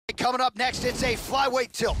coming up next, it's a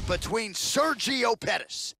flyweight tilt between Sergio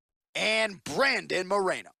Pettis and Brandon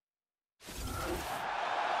Moreno.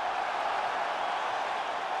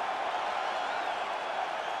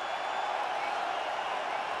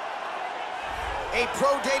 A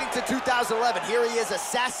pro dating to 2011. Here he is,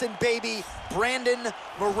 assassin baby Brandon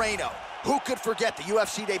Moreno. Who could forget the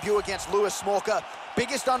UFC debut against Louis Smolka?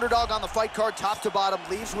 Biggest underdog on the fight card, top to bottom,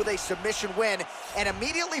 leaves with a submission win, and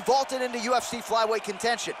immediately vaulted into UFC flyweight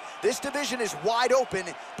contention. This division is wide open,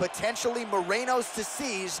 potentially Moreno's to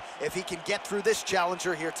seize if he can get through this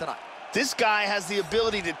challenger here tonight. This guy has the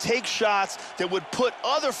ability to take shots that would put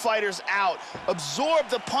other fighters out, absorb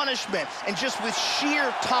the punishment, and just with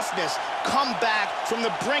sheer toughness, come back from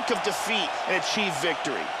the brink of defeat and achieve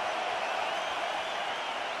victory.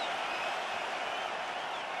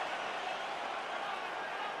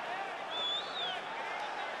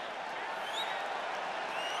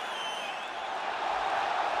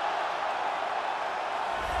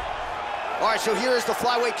 All right, so here is the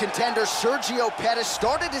flyweight contender. Sergio Pettis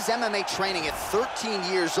started his MMA training at 13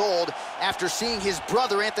 years old after seeing his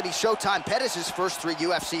brother, Anthony Showtime Pettis' first 3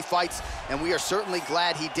 UFC fights, and we are certainly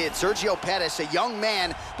glad he did. Sergio Pettis, a young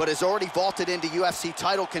man, but has already vaulted into UFC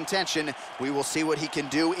title contention. We will see what he can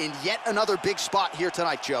do in yet another big spot here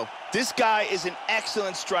tonight, Joe. This guy is an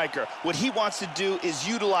excellent striker. What he wants to do is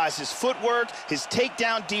utilize his footwork, his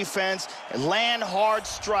takedown defense, and land hard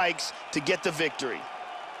strikes to get the victory.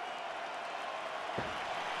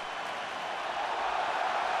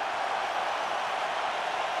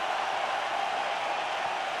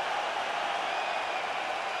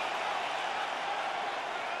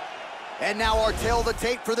 And now our tail of the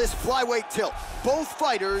tape for this flyweight tilt. Both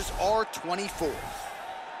fighters are 24,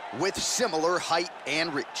 with similar height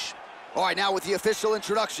and reach. All right, now with the official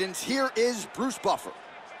introductions, here is Bruce Buffer.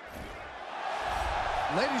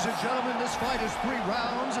 Ladies and gentlemen, this fight is 3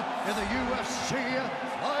 rounds in the UFC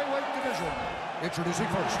flyweight division. Introducing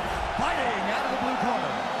first, fighting out of the blue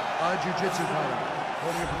corner, a jiu-jitsu fighter,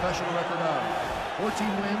 holding a professional record of 14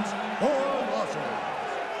 wins, 4 losses.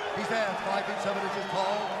 He stands 5 feet 7 inches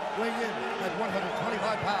tall, weighing in at 125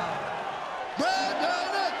 pounds.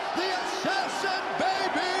 Brandon, the assassin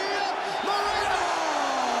baby, Moreno!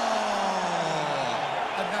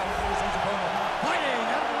 And now here's his opponent, fighting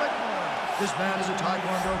out of the red corner. This man is a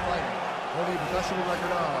Taekwondo fighter, holding a professional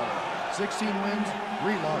record of 16 wins,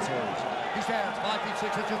 3 losses. He stands 5 feet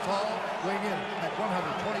 6 inches tall, weighing in at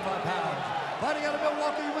 125 pounds. Fighting out of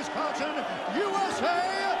Milwaukee, Wisconsin,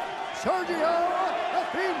 USA, Sergio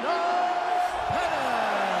Pettis.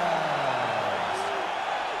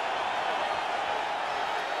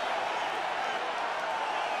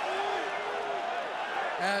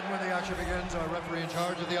 And when the action begins, our referee in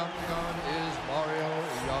charge of the octagon is Mario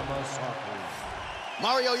Yamasaki.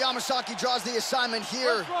 Mario Yamasaki draws the assignment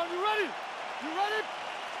here. You ready? You ready?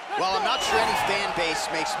 Well, I'm not sure any fan base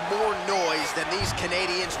makes more noise than these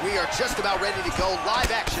Canadians. We are just about ready to go.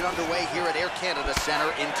 Live action underway here at Air Canada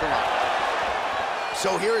Centre in Toronto.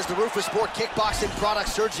 So here is the Rufus Sport kickboxing product,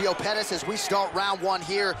 Sergio Pettis, as we start round 1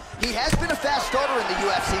 here. He has been a fast starter in the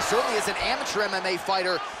UFC. Certainly as an amateur MMA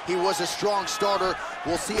fighter, he was a strong starter.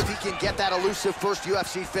 We'll see if he can get that elusive first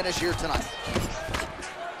UFC finish here tonight.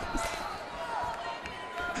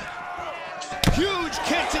 Huge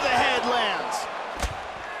kick to the head lands.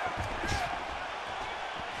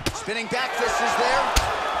 Spinning back fist is there.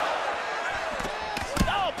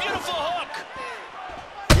 Oh, beautiful hook.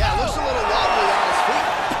 Yeah, looks a little wobbly on his feet.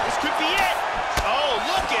 This could be it. Oh,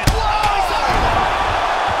 look at it. Oh,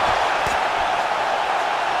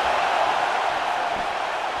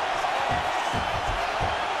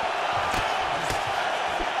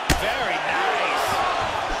 he's very nice.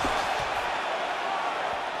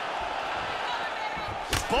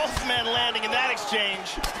 Both men landing in that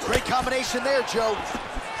exchange. Great combination there, Joe.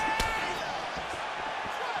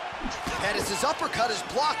 Pettis' uppercut is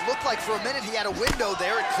blocked. Looked like for a minute he had a window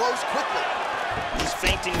there. It closed quickly. He's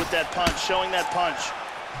feinting with that punch, showing that punch.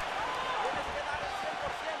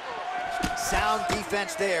 Sound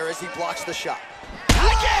defense there as he blocks the shot.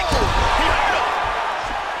 High kick! He hurt him!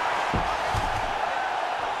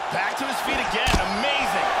 Back to his feet again.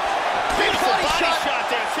 Amazing. Beautiful body shot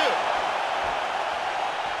there, too.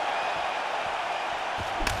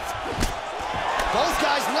 Both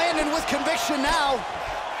guys landing with conviction now.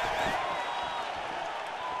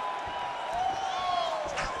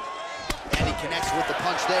 Connects with the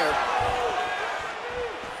punch there.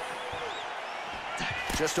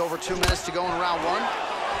 Just over 2 minutes to go in round 1.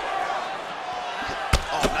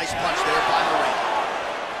 Oh, nice punch there by Moreno.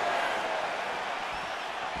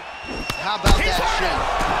 How about that shin?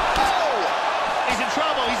 Oh! He's in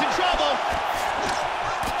trouble, he's in trouble.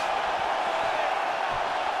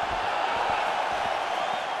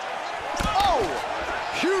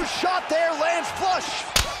 shot there, lands flush.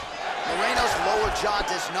 Moreno's lower jaw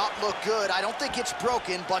does not look good. I don't think it's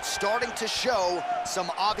broken, but starting to show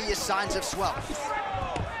some obvious signs of swelling.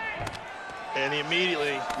 And he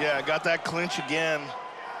immediately, got that clinch again.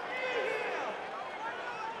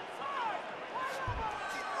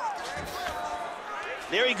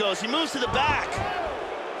 There he goes. He moves to the back.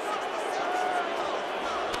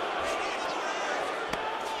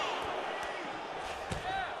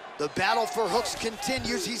 The battle for hooks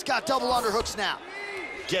continues. He's got double underhooks now.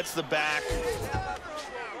 Gets the back.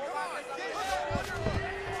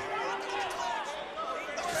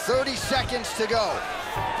 "30 seconds to go.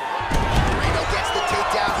 Moreno gets the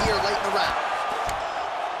takedown here late in the round.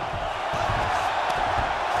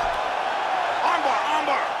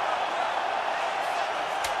 Armbar.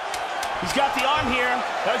 He's got the arm here.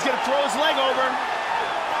 Now he's gonna throw his leg over.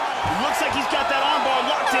 It looks like he's got that armbar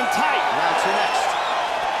locked in tight. Round two next.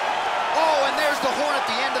 Oh, and there's the horn at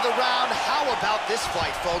the end of the round. How about this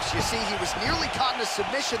fight, folks? You see, he was nearly caught in a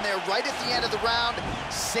submission there right at the end of the round.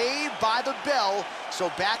 Saved by the bell. So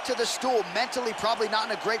back to the stool. Mentally probably not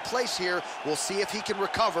in a great place here. We'll see if he can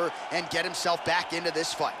recover and get himself back into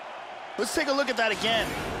this fight. Let's take a look at that again.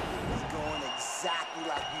 He's going exactly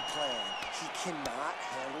like we planned. He cannot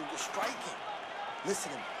handle the striking.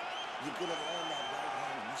 Listen to me. You're going to land that right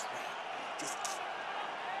hand in this round. Just keep.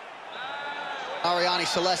 Ariane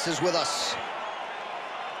Celeste is with us.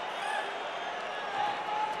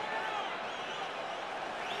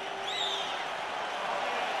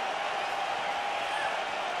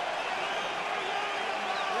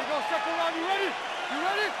 Here we go, second round. You ready? You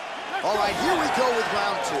ready? All right, here we go with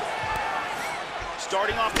round two.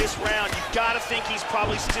 Starting off this round, you've got to think he's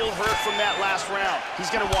probably still hurt from that last round. He's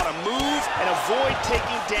going to want to move and avoid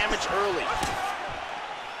taking damage early.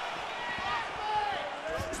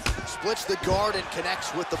 Splits the guard and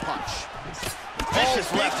connects with the punch.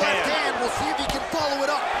 Vicious left hand. We'll see if he can follow it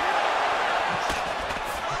up.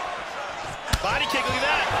 Body kick, look at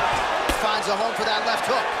that. Finds a home for that left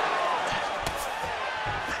hook.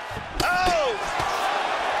 Oh!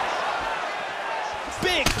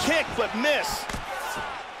 Big kick, but miss.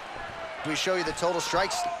 Do we show you the total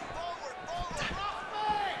strikes?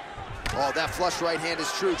 Oh, that flush right hand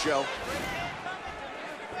is true, Joe.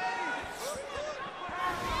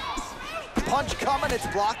 Punch coming, it's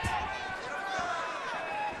blocked.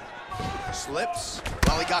 Slips.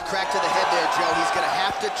 Well, he got cracked to the head there, Joe. He's gonna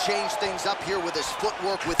have to change things up here with his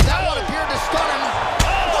footwork. With that one appeared to stun him.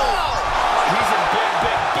 Oh! He's in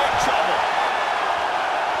big trouble.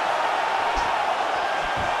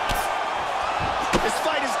 This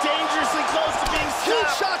fight is dangerously close to being stopped.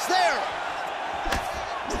 Huge shots there.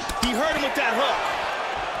 He hurt him with that hook.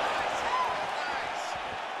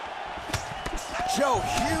 Joe,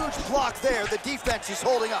 huge block there. The defense is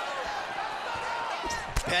holding up.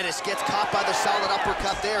 Pettis gets caught by the solid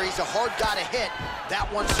uppercut there. He's a hard guy to hit.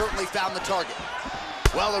 That one certainly found the target.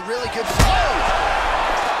 Well, a really good... Oh!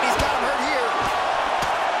 He's got him hurt here.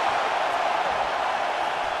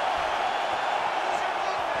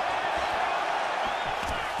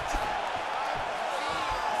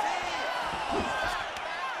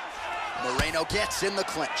 Moreno gets in the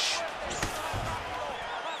clinch.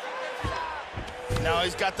 Now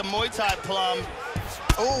he's got the Muay Thai plum.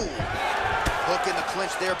 Oh, hook in the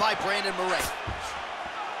clinch there by Brandon Moreno.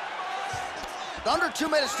 Under 2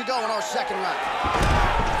 minutes to go in our second round.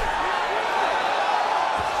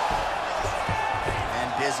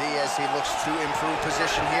 And busy as he looks to improve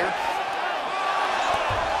position here.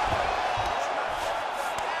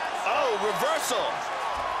 Oh, reversal.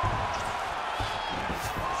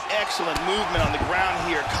 Excellent movement on the ground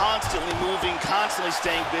here. Constantly moving, constantly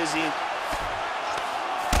staying busy.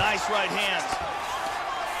 Nice right hand.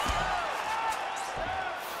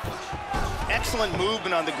 Excellent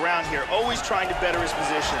movement on the ground here. Always trying to better his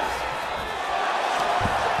position.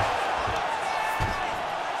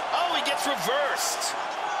 Oh, he gets reversed.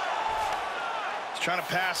 He's trying to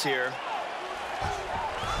pass here.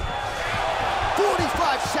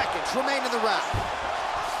 45 seconds remain in the round.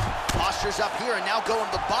 Posture's up here and now going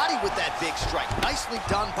to the body with that big strike. Nicely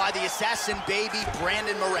done by the assassin baby,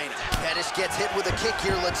 Brandon Moreno. Pettis gets hit with a kick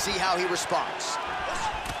here. Let's see how he responds.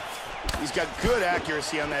 He's got good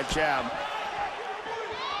accuracy on that jab.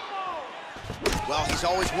 Well, he's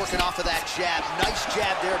always working off of that jab. Nice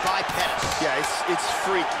jab there by Pettis. Yeah, it's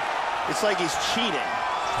freaky. It's like he's cheating.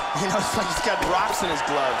 You know, it's like he's got rocks in his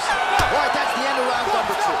gloves. All right, that's the end of round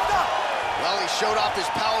number two. Well, he showed off his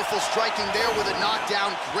powerful striking there with a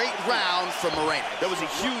knockdown. Great round from Moreno. That was a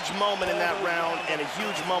huge moment in that round and a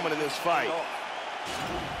huge moment in this fight.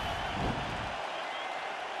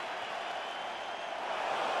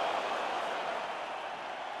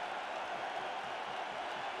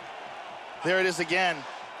 There it is again.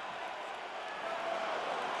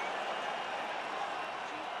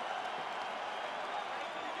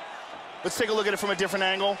 Let's take a look at it from a different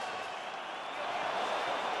angle.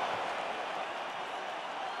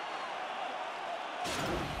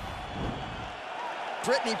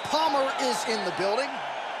 Brittany Palmer is in the building.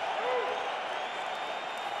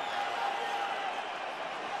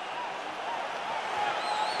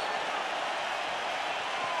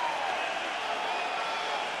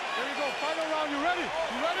 Here we go, final round, you ready?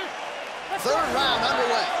 You ready? Third round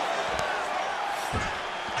underway.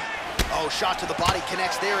 Oh, shot to the body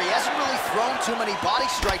connects there. He hasn't really thrown too many body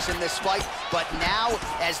strikes in this fight, but now,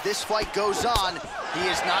 as this fight goes on, he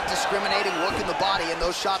is not discriminating, working the body, and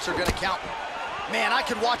those shots are gonna count. Man, I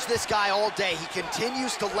could watch this guy all day. He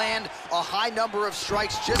continues to land a high number of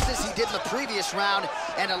strikes, just as he did in the previous round,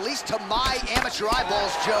 and at least to my amateur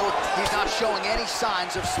eyeballs, Joe, he's not showing any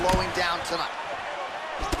signs of slowing down tonight.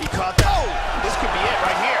 He caught that. Oh, this could be it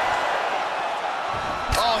right here.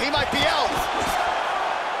 Oh, he might be out.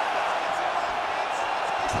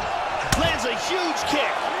 Lands a huge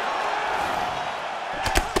kick.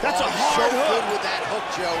 That's a he's hard so hook. good with that hook,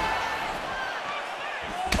 Joe.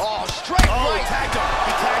 Oh, straight right. He tagged him.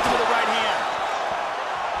 He tagged him with the right hand.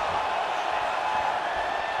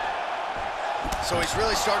 So he's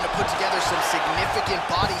really starting to put together some significant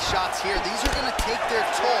body shots here. These are going to take their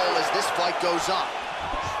toll as this fight goes on.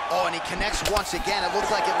 Oh, and he connects once again. It looked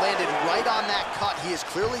like it landed right on that cut. He is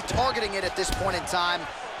clearly targeting it at this point in time.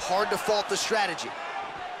 Hard to fault the strategy.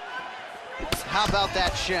 How about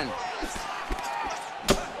that shin?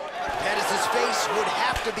 Pettis' face would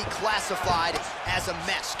have to be classified as a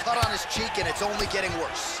mess. Cut on his cheek, and it's only getting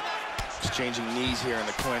worse. Exchanging knees here in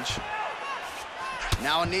the clinch.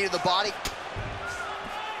 Now a knee to the body.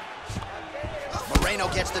 Moreno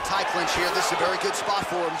gets the tie clinch here. This is a very good spot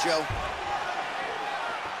for him, Joe.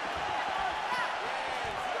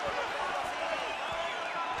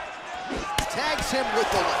 Tags him with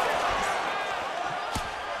the left.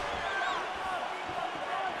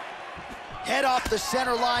 Head off the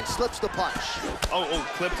center line, slips the punch. Oh,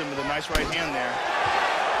 clipped him with a nice right hand there.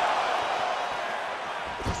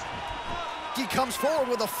 He comes forward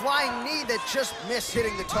with a flying knee that just missed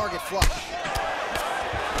hitting the target flush.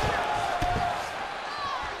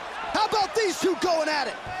 How about these two going at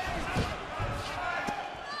it?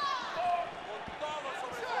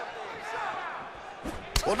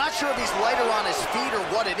 Well, not sure if he's lighter on his feet or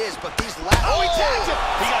what it is, but these last... Oh, he tagged him!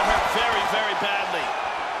 He got hurt very, very badly.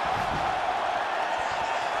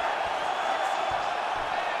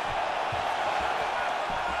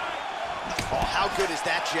 Oh, how good is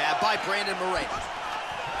that jab by Brandon Moreno?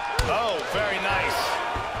 Oh, very nice.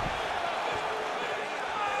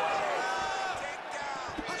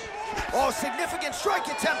 Oh, significant strike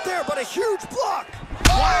attempt there, but a huge block.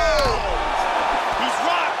 Wow! He's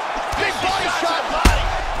rocked. Big body shot. Body.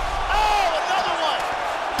 Oh, another one.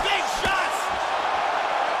 Big shots.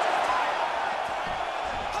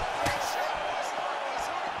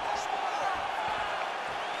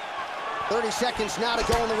 30 seconds now to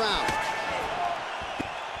go in the round.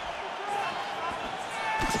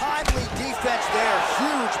 Timely defense there.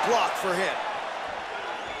 Huge block for him.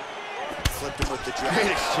 Flipped him with the jab. Great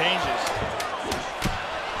exchanges.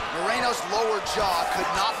 Moreno's lower jaw could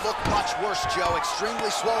not look much worse, Joe. Extremely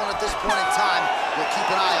swollen at this point in time. We'll keep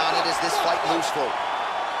an eye on it as this fight moves forward.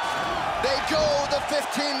 They go the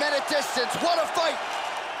 15-minute distance. What a fight!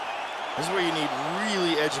 This is where you need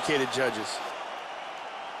really educated judges.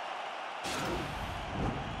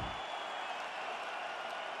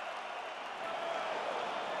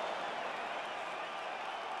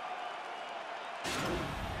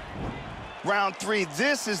 Round 3,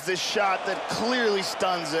 this is the shot that clearly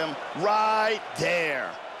stuns him right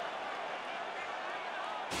there.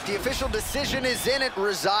 The official decision is in. It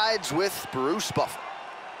resides with Bruce Buffer.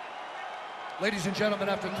 Ladies and gentlemen,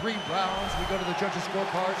 after 3 rounds, we go to the judges'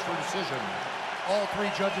 scorecards for decision. All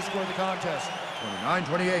 3 judges scored the contest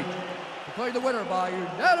 29-28. Declaring the winner by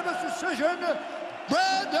unanimous decision,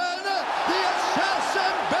 Brandon the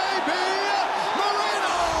Assassin Baby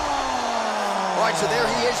Moreno! All right, so there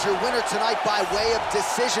he is, your winner tonight by way of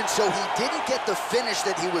decision. So he didn't get the finish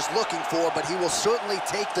that he was looking for, but he will certainly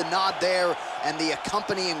take the nod there and the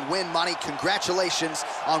accompanying win money. Congratulations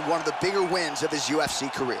on one of the bigger wins of his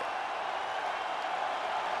UFC career.